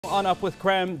On Up with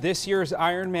KREM, this year's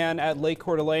Ironman at Lake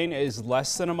Coeur d'Alene is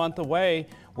less than a month away.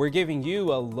 We're giving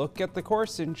you a look at the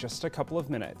course in just a couple of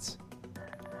minutes.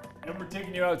 And we're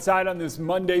taking you outside on this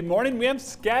Monday morning. We have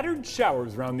scattered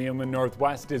showers around the inland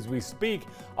northwest as we speak.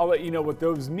 I'll let you know what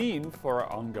those mean for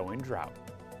our ongoing drought.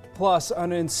 Plus,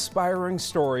 an inspiring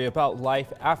story about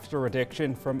life after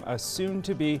addiction from a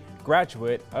soon-to-be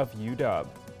graduate of UW.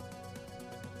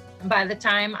 By the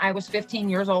time I was 15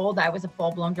 years old, I was a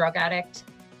full-blown drug addict.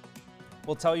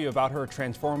 We'll tell you about her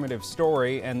transformative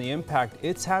story and the impact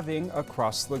it's having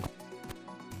across the globe.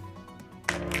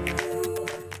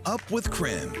 Up with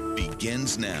KREM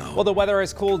begins now. Well, the weather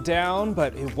has cooled down,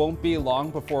 but it won't be long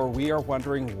before we are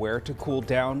wondering where to cool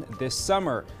down this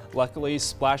summer. Luckily,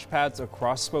 splash pads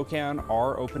across Spokane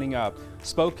are opening up.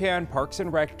 Spokane Parks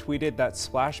and Rec tweeted that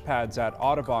splash pads at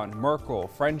Audubon, Merkle,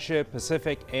 Friendship,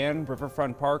 Pacific, and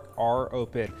Riverfront Park are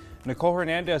open. Nicole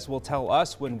Hernandez will tell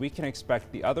us when we can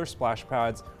expect the other splash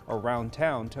pads around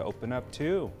town to open up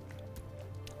too.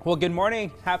 Well, good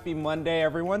morning. Happy Monday,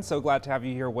 everyone. So glad to have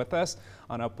you here with us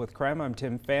on Up with KREM. I'm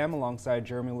Tim Pham alongside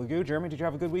Jeremy Legou. Jeremy, did you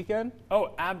have a good weekend?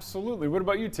 Oh, absolutely. What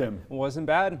about you, Tim? Wasn't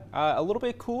bad. A little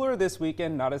bit cooler this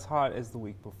weekend, not as hot as the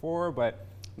week before, but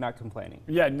not complaining.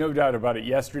 Yeah, no doubt about it.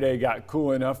 Yesterday got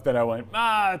cool enough that I went,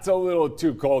 it's a little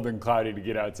too cold and cloudy to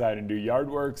get outside and do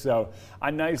yard work. So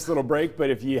a nice little break,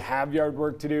 but if you have yard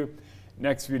work to do,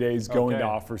 next few days going to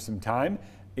offer some time.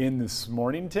 In this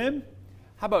morning, Tim,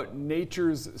 how about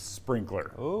nature's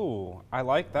sprinkler? Oh, I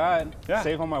like that. Yeah.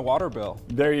 Save on my water bill.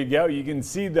 There you go. You can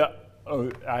see the,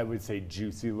 I would say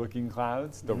juicy looking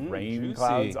clouds, the rain juicy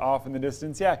clouds off in the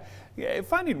distance. Yeah,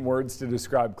 finding words to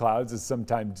describe clouds is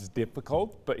sometimes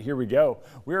difficult, but here we go.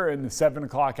 We're in the 7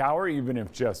 o'clock hour, even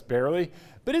if just barely.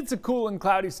 But it's a cool and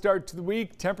cloudy start to the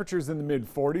week. Temperatures in the mid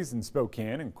 40s in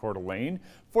Spokane and Coeur d'Alene,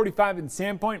 45 in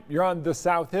Sandpoint. You're on the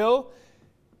South Hill,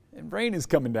 and rain is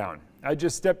coming down. I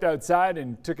just stepped outside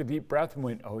and took a deep breath and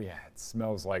went, oh yeah, it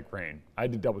smells like rain. I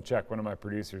had to double check. One of my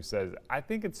producers says, I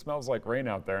think it smells like rain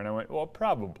out there. And I went, well,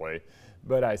 probably.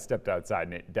 But I stepped outside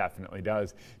and it definitely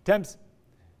does. Temps,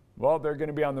 well, they're going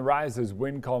to be on the rise as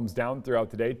wind calms down throughout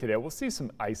the day today. We'll see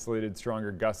some isolated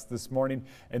stronger gusts this morning.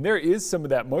 And there is some of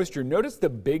that moisture. Notice the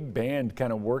big band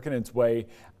kind of working its way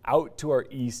out to our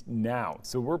east now.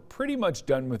 So we're pretty much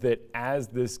done with it as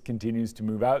this continues to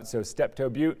move out. So Steptoe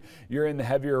Butte, you're in the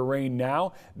heavier rain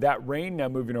now. That rain now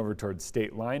moving over towards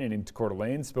State Line and into Coeur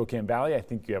d'Alene. Spokane Valley, I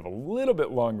think you have a little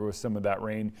bit longer with some of that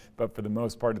rain, but for the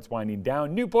most part, it's winding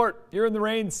down. Newport, you're in the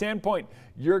rain. Sandpoint,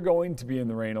 you're going to be in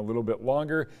the rain a little bit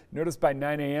longer. Notice by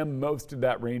 9 a.m., most of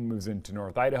that rain moves into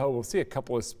North Idaho. We'll see a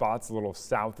couple of spots a little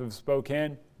south of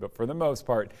Spokane, but for the most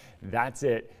part, that's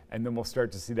it. And then we'll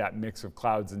start to see that mix of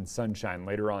clouds and sunshine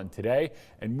later on today.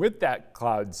 And with that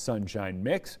cloud-sunshine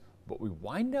mix, what we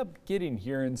wind up getting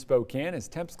here in Spokane is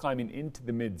temps climbing into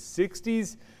the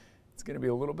mid-60s. It's going to be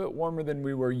a little bit warmer than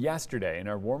we were yesterday, and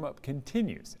our warm-up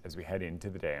continues as we head into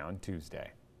the day on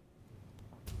Tuesday.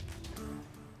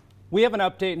 We have an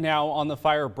update now on the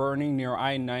fire burning near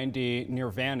I-90 near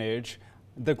Vantage.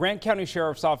 The Grant County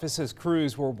Sheriff's Office's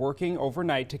crews were working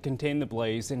overnight to contain the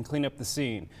blaze and clean up the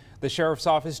scene. The Sheriff's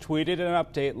Office tweeted an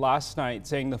update last night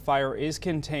saying the fire is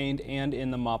contained and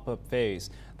in the mop-up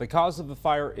phase. The cause of the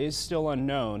fire is still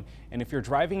unknown, and if you're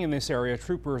driving in this area,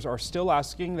 troopers are still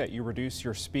asking that you reduce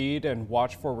your speed and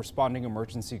watch for responding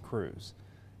emergency crews.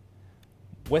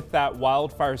 With that,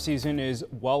 wildfire season is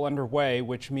well underway,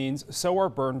 which means so are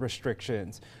burn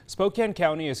restrictions. Spokane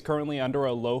County is currently under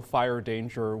a low fire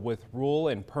danger with rule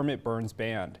and permit burns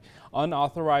banned.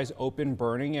 Unauthorized open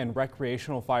burning and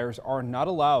recreational fires are not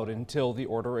allowed until the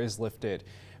order is lifted.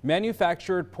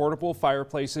 Manufactured portable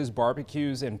fireplaces,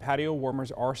 barbecues, and patio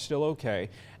warmers are still okay,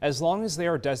 as long as they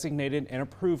are designated and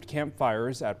approved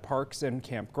campfires at parks and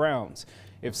campgrounds.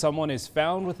 If someone is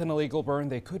found with an illegal burn,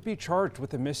 they could be charged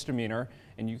with a misdemeanor,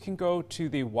 and you can go to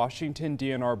the Washington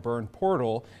DNR burn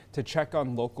portal to check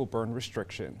on local burn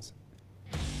restrictions.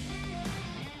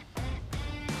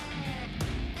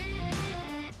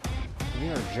 We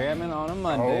are jamming on a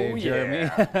Monday, Jeremy.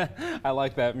 I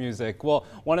like that music. Well,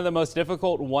 one of the most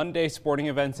difficult one-day sporting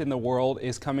events in the world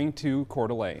is coming to Coeur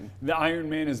d'Alene. The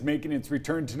Ironman is making its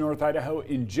return to North Idaho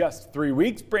in just 3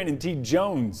 weeks. Brandon T.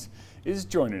 Jones is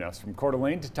joining us from Coeur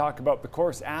d'Alene to talk about the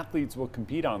course athletes will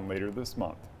compete on later this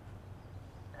month.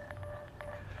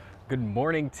 Good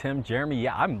morning, Tim, Jeremy.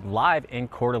 Yeah, I'm live in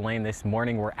Coeur d'Alene this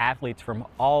morning where athletes from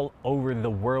all over the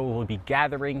world will be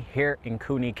gathering here in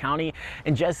Cooney County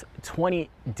in just 20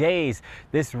 days.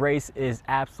 This race is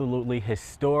absolutely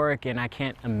historic, and I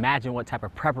can't imagine what type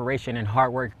of preparation and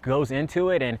hard work goes into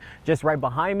it. And just right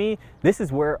behind me, this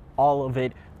is where all of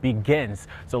it begins.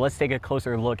 So let's take a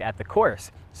closer look at the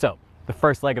course. So the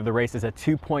first leg of the race is a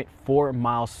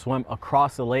 2.4-mile swim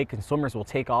across the lake, and swimmers will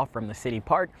take off from the city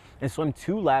park and swim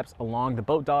 2 laps along the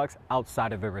boat docks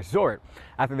outside of the resort.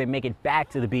 After they make it back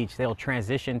to the beach, they'll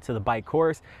transition to the bike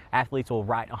course. Athletes will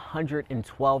ride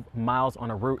 112 miles on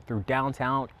a route through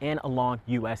downtown and along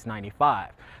US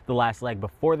 95. The last leg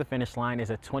before the finish line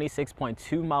is a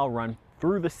 26.2-mile run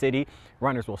through the city.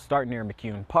 Runners will start near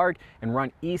McCune Park and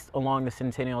run east along the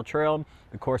Centennial Trail.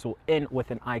 The course will end with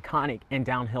an iconic and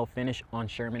downhill finish on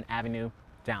Sherman Avenue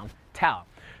downtown.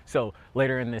 So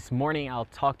later in this morning, I'll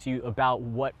talk to you about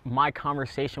what my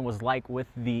conversation was like with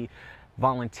the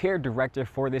volunteer director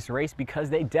for this race, because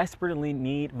they desperately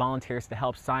need volunteers to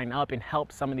help sign up and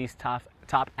help some of these top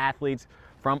athletes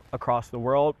from across the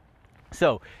world.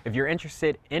 So if you're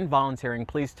interested in volunteering,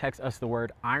 please text us the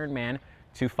word Ironman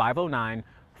to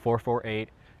 509-448-2000.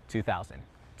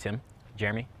 Tim,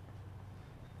 Jeremy.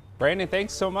 Brandon,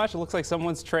 thanks so much. It looks like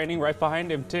someone's training right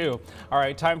behind him too. All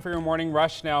right, time for your morning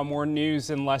rush now. More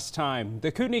news in less time.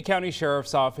 The Kootenai County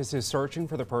Sheriff's Office is searching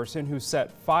for the person who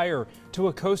set fire to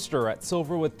a coaster at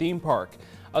Silverwood Theme Park.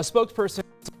 A spokesperson at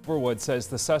Silverwood says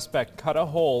the suspect cut a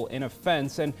hole in a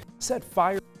fence and set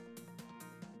fire to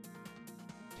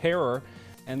terror,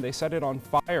 and they set it on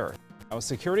fire. Now, a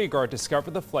security guard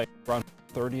discovered the flame around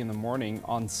 30 in the morning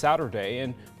on Saturday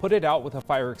and put it out with a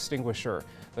fire extinguisher.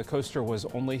 The coaster was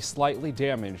only slightly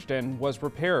damaged and was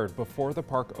repaired before the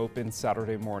park opened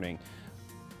Saturday morning.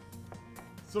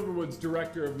 Silverwood's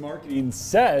director of marketing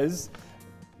says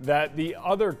that the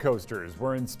other coasters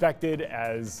were inspected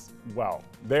as well.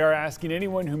 They are asking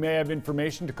anyone who may have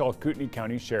information to call Kootenai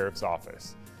County Sheriff's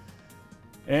Office.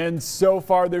 And so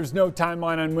far, there's no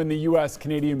timeline on when the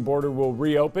U.S.-Canadian border will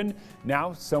reopen.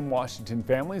 Now, some Washington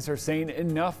families are saying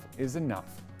enough is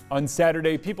enough. On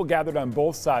Saturday, people gathered on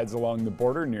both sides along the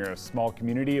border near a small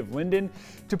community of Linden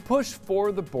to push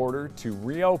for the border to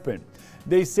reopen.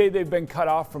 They say they've been cut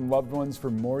off from loved ones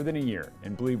for more than a year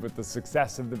and believe with the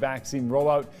success of the vaccine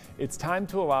rollout, it's time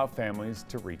to allow families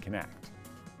to reconnect.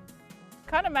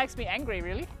 Kind of makes me angry,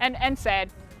 really, and sad.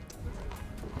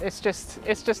 It's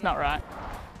just not right.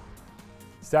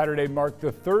 Saturday marked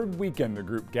the third weekend the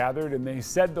group gathered, and they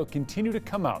said they'll continue to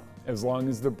come out as long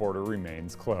as the border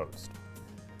remains closed.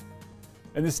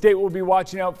 And the state will be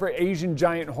watching out for Asian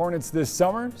giant hornets this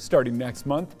summer. Starting next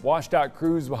month, WashDOT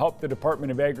crews will help the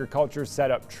Department of Agriculture set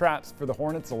up traps for the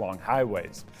hornets along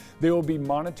highways. They will be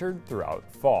monitored throughout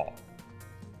fall.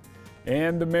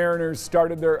 And the Mariners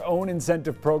started their own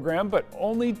incentive program, but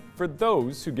only for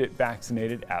those who get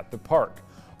vaccinated at the park.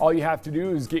 All you have to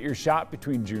do is get your shot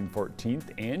between June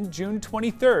 14th and June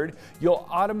 23rd. You'll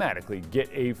automatically get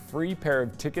a free pair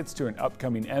of tickets to an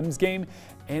upcoming M's game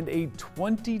and a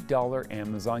 $20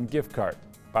 Amazon gift card.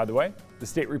 By the way, the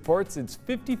state reports it's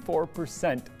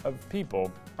 54% of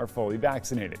people are fully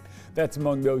vaccinated. That's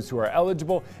among those who are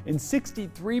eligible, and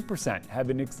 63%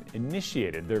 have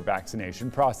initiated their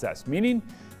vaccination process, meaning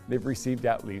they've received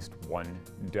at least one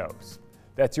dose.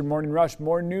 That's your Morning Rush.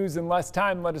 More news in less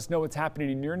time. Let us know what's happening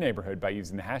in your neighborhood by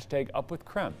using the hashtag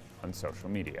 #UpWithKREM on social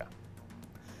media.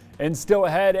 And still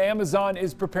ahead, Amazon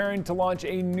is preparing to launch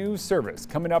a new service.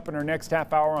 Coming up in our next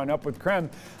half hour on Up with KREM,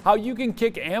 how you can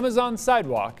kick Amazon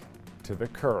sidewalk to the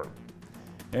curb.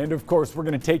 And of course, we're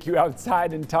going to take you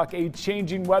outside and talk a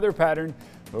changing weather pattern.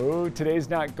 Oh, today's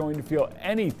not going to feel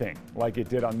anything like it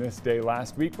did on this day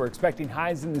last week. We're expecting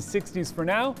highs in the 60s for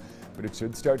now, but it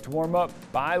should start to warm up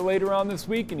by later on this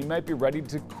week, and you might be ready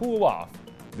to cool off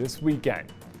this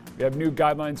weekend. We have new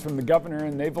guidelines from the governor,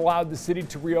 and they've allowed the city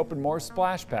to reopen more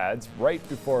splash pads right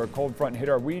before a cold front hit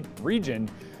our region.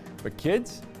 But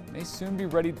kids may soon be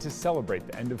ready to celebrate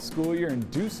the end of school year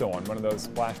and do so on one of those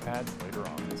splash pads later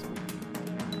on this week.